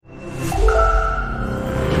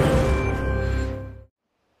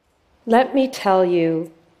let me tell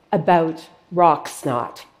you about rock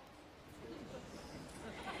snot.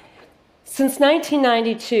 Since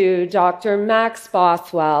 1992, Dr. Max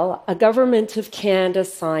Bothwell, a Government of Canada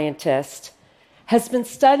scientist, has been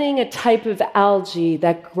studying a type of algae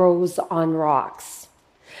that grows on rocks.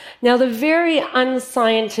 Now, the very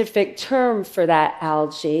unscientific term for that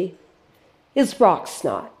algae is rock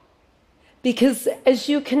snot, because as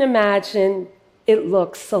you can imagine, it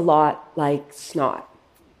looks a lot like snot.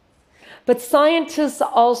 But scientists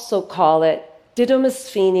also call it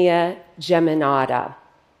Didymasphenia geminata.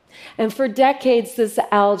 And for decades, this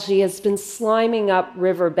algae has been sliming up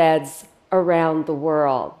riverbeds around the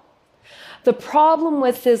world. The problem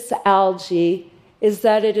with this algae is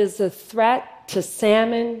that it is a threat to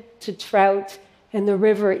salmon, to trout, and the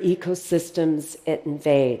river ecosystems it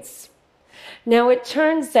invades. Now, it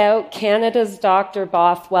turns out Canada's Dr.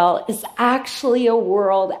 Bothwell is actually a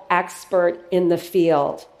world expert in the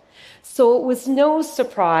field. So it was no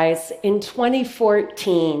surprise in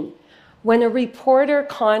 2014 when a reporter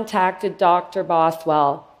contacted Dr.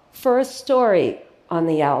 Bothwell for a story on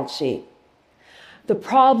the algae. The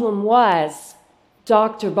problem was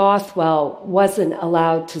Dr. Bothwell wasn't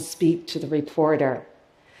allowed to speak to the reporter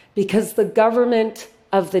because the government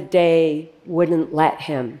of the day wouldn't let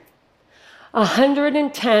him.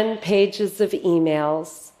 110 pages of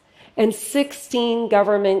emails and 16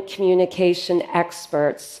 government communication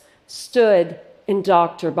experts stood in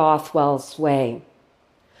Dr. Bothwell's way.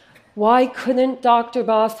 Why couldn't Dr.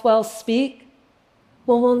 Bothwell speak?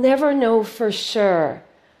 Well, we'll never know for sure.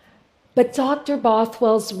 But Dr.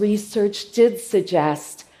 Bothwell's research did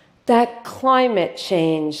suggest that climate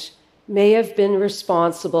change may have been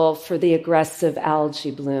responsible for the aggressive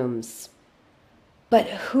algae blooms. But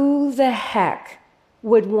who the heck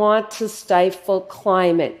would want to stifle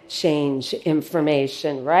climate change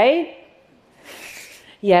information, right?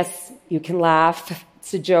 Yes, you can laugh.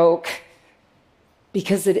 It's a joke,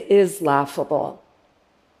 because it is laughable.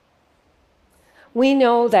 We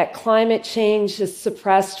know that climate change is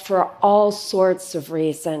suppressed for all sorts of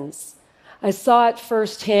reasons. I saw it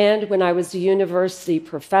firsthand when I was a university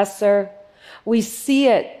professor. We see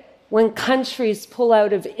it when countries pull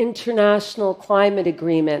out of international climate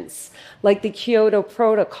agreements like the Kyoto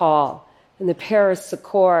Protocol and the Paris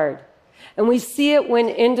Accord. And we see it when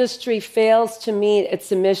industry fails to meet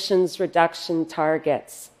its emissions reduction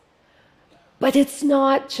targets. But it's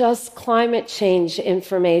not just climate change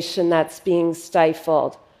information that's being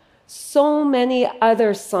stifled. So many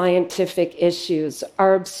other scientific issues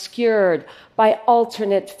are obscured by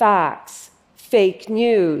alternate facts, fake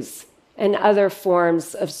news, and other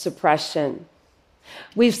forms of suppression.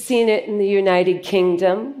 We've seen it in the United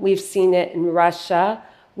Kingdom, we've seen it in Russia,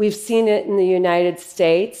 we've seen it in the United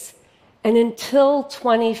States, and until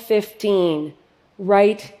 2015,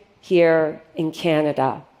 right here in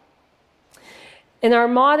Canada. In our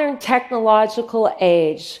modern technological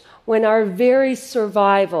age, when our very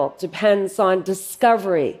survival depends on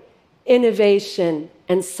discovery, innovation,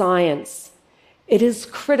 and science, it is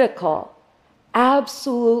critical,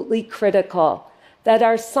 absolutely critical, that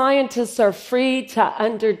our scientists are free to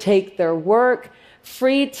undertake their work,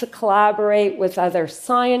 free to collaborate with other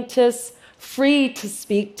scientists, free to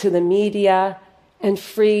speak to the media, and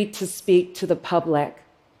free to speak to the public.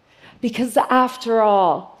 Because after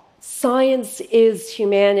all, science is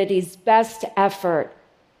humanity's best effort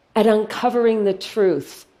at uncovering the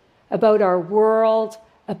truth about our world,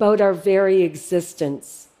 about our very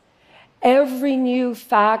existence. Every new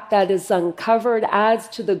fact that is uncovered adds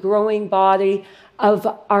to the growing body of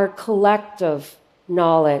our collective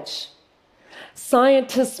knowledge.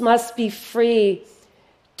 Scientists must be free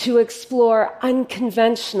to explore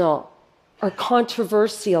unconventional or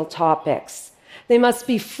controversial topics. They must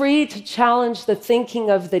be free to challenge the thinking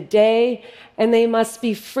of the day, and they must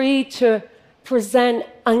be free to present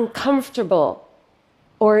uncomfortable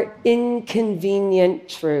or inconvenient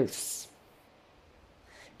truths.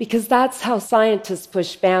 Because that's how scientists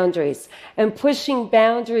push boundaries. And pushing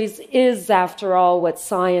boundaries is, after all, what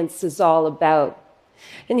science is all about.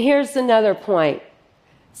 And here's another point.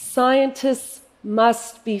 Scientists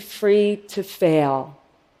must be free to fail.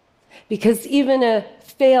 Because even a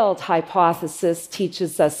failed hypothesis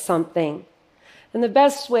teaches us something. And the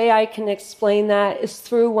best way I can explain that is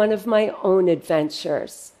through one of my own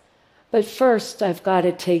adventures. But first, I've got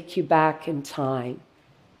to take you back in time.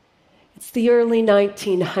 It's the early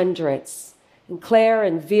 1900s, and Claire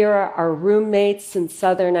and Vera are roommates in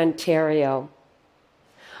southern Ontario.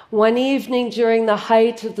 One evening during the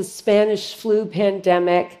height of the Spanish flu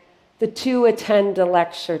pandemic, the two attend a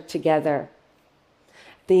lecture together.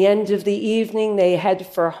 At the end of the evening, they head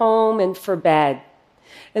for home and for bed.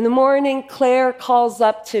 In the morning, Claire calls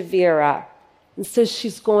up to Vera and says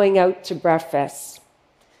she's going out to breakfast.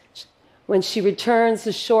 When she returns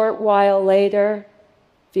a short while later,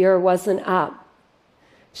 Vera wasn't up.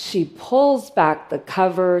 She pulls back the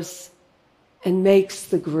covers and makes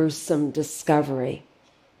the gruesome discovery.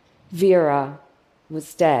 Vera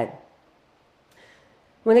was dead.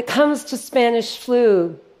 When it comes to Spanish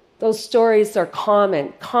flu, those stories are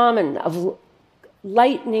common of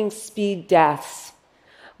lightning speed deaths.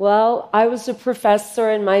 Well, I was a professor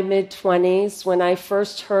in my mid-20s when I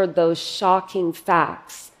first heard those shocking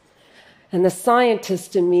facts. And the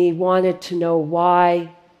scientist in me wanted to know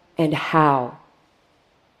why and how.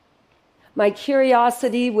 My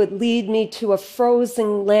curiosity would lead me to a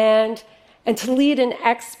frozen land and to lead an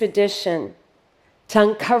expedition to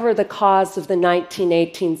uncover the cause of the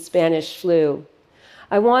 1918 Spanish flu.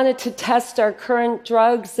 I wanted to test our current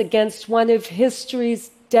drugs against one of history's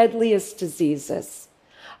deadliest diseases.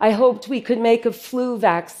 I hoped we could make a flu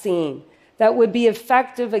vaccine that would be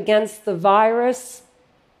effective against the virus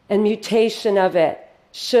and mutation of it,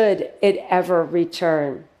 should it ever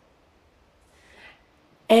return.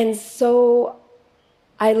 And so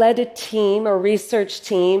I led a research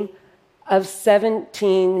team of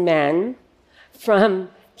 17 men from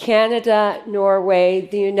Canada, Norway,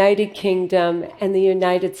 the United Kingdom, and the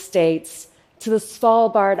United States to the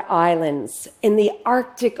Svalbard Islands in the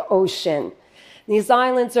Arctic Ocean. These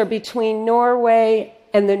islands are between Norway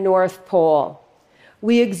and the North Pole.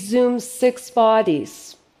 We exhumed 6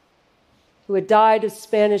 bodies who had died of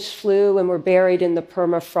Spanish flu and were buried in the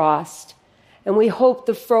permafrost. And we hoped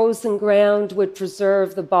the frozen ground would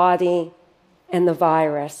preserve the body and the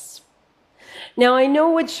virus. Now, I know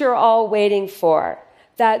what you're all waiting for,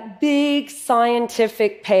 that big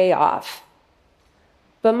scientific payoff.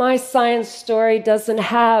 But my science story doesn't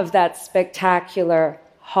have that spectacular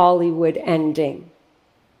Hollywood ending.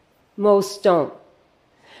 Most don't.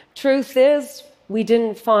 Truth is, we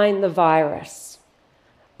didn't find the virus.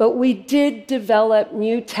 But we did develop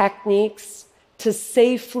new techniques to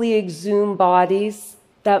safely exhume bodies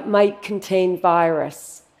that might contain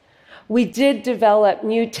virus. We did develop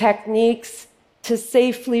new techniques to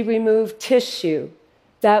safely remove tissue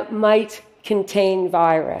that might contain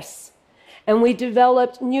virus. And we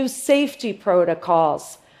developed new safety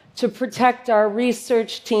protocols to protect our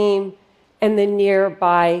research team and the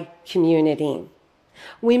nearby community.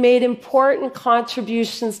 We made important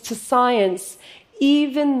contributions to science,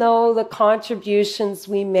 even though the contributions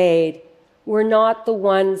we made were not the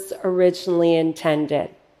ones originally intended.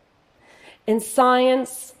 In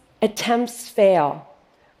science, attempts fail,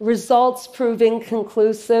 results prove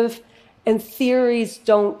inconclusive, and theories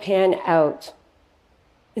don't pan out.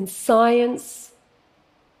 In science,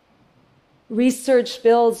 research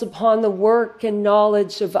builds upon the work and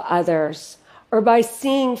knowledge of others, or by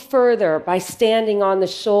seeing further, by standing on the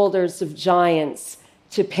shoulders of giants,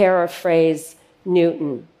 to paraphrase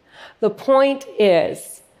Newton. The point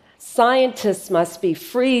is, scientists must be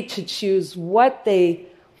free to choose what they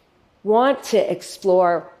want to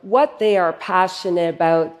explore, what they are passionate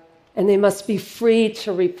about, and they must be free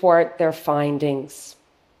to report their findings.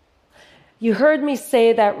 You heard me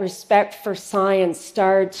say that respect for science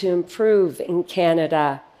started to improve in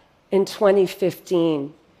Canada in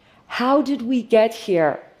 2015. How did we get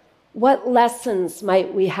here? What lessons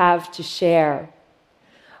might we have to share?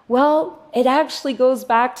 Well, it actually goes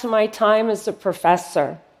back to my time as a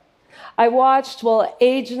professor. I watched while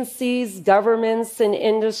agencies, governments, and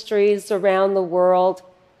industries around the world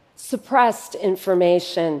suppressed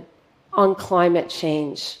information on climate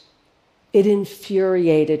change. It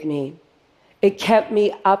infuriated me. It kept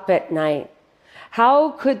me up at night.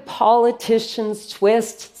 How could politicians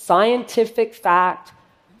twist scientific fact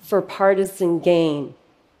for partisan gain?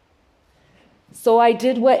 So I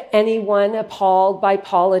did what anyone appalled by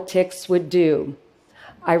politics would do.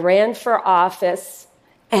 I ran for office,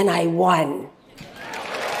 and I won.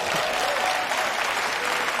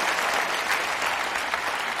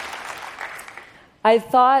 I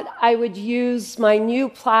thought I would use my new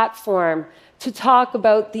platform to talk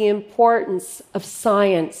about the importance of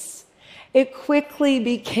science. It quickly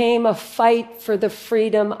became a fight for the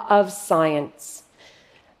freedom of science.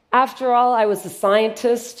 After all, I was a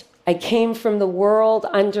scientist. I came from the world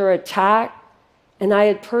under attack, and I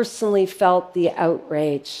had personally felt the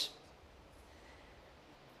outrage.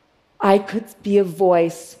 I could be a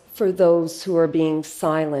voice for those who are being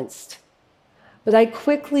silenced. But I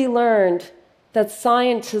quickly learned that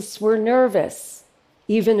scientists were nervous,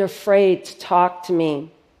 even afraid to talk to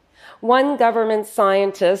me. One government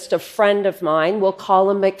scientist, a friend of mine, we'll call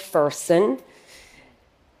him McPherson,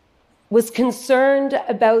 was concerned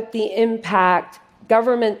about the impact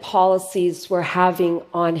government policies were having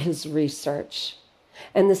on his research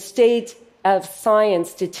and the state of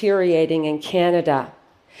science deteriorating in Canada.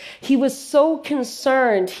 He was so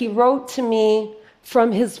concerned, he wrote to me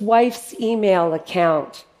from his wife's email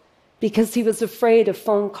account because he was afraid a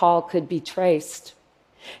phone call could be traced.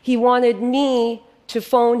 He wanted me to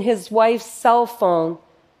phone his wife's cell phone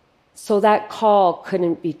so that call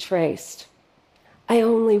couldn't be traced. I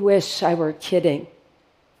only wish I were kidding.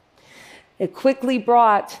 It quickly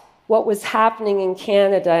brought what was happening in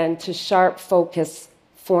Canada into sharp focus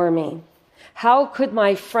for me. How could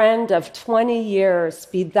my friend of 20 years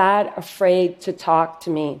be that afraid to talk to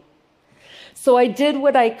me? So I did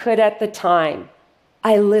what I could at the time.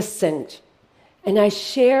 I listened, and I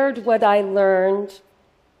shared what I learned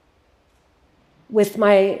with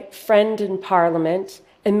my friend in Parliament,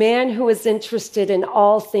 a man who was interested in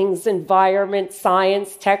all things environment,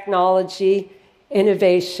 science, technology,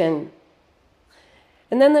 innovation.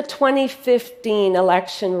 And then the 2015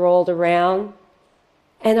 election rolled around,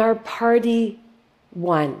 and our party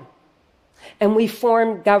won. And we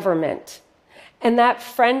formed government. And that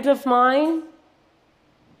friend of mine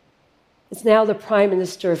is now the Prime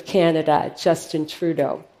Minister of Canada, Justin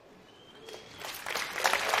Trudeau.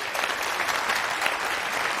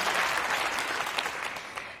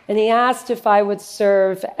 And he asked if I would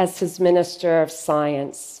serve as his Minister of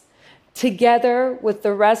Science. Together with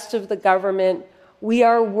the rest of the government, we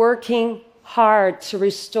are working hard to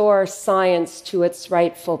restore science to its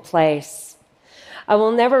rightful place. I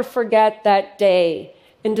will never forget that day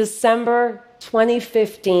in December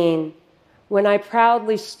 2015 when I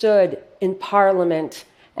proudly stood in Parliament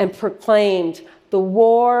and proclaimed, "The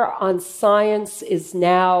war on science is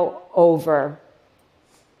now over."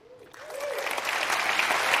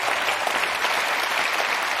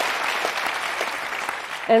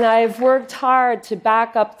 And I've worked hard to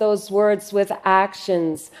back up those words with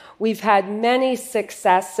actions. We've had many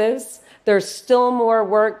successes. There's still more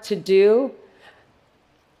work to do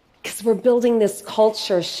because we're building this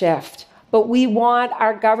culture shift. But we want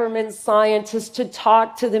our government scientists to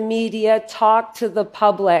talk to the media, talk to the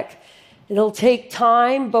public. It'll take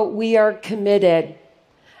time, but we are committed.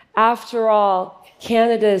 After all,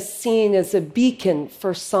 Canada is seen as a beacon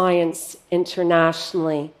for science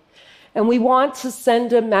internationally. And we want to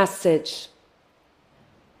send a message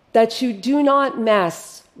that you do not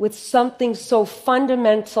mess with something so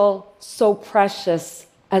fundamental, so precious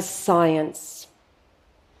as science.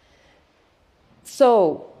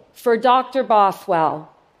 So, for Dr. Bothwell,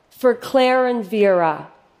 for Claire and Vera,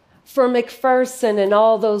 for McPherson and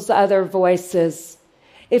all those other voices,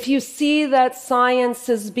 if you see that science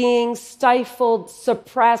is being stifled,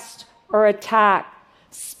 suppressed, or attacked,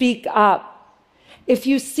 speak up. If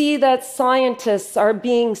you see that scientists are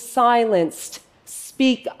being silenced,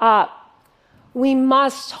 speak up. We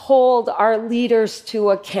must hold our leaders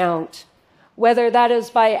to account, whether that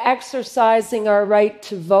is by exercising our right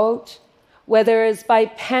to vote, whether it is by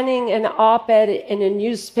penning an op-ed in a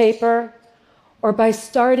newspaper, or by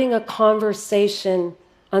starting a conversation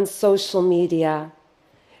on social media.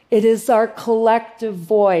 It is our collective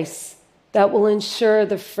voice that will ensure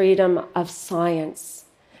the freedom of science.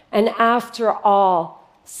 And after all,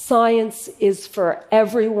 science is for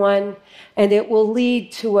everyone, and it will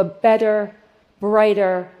lead to a better,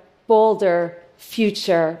 brighter, bolder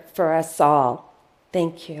future for us all.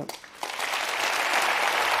 Thank you.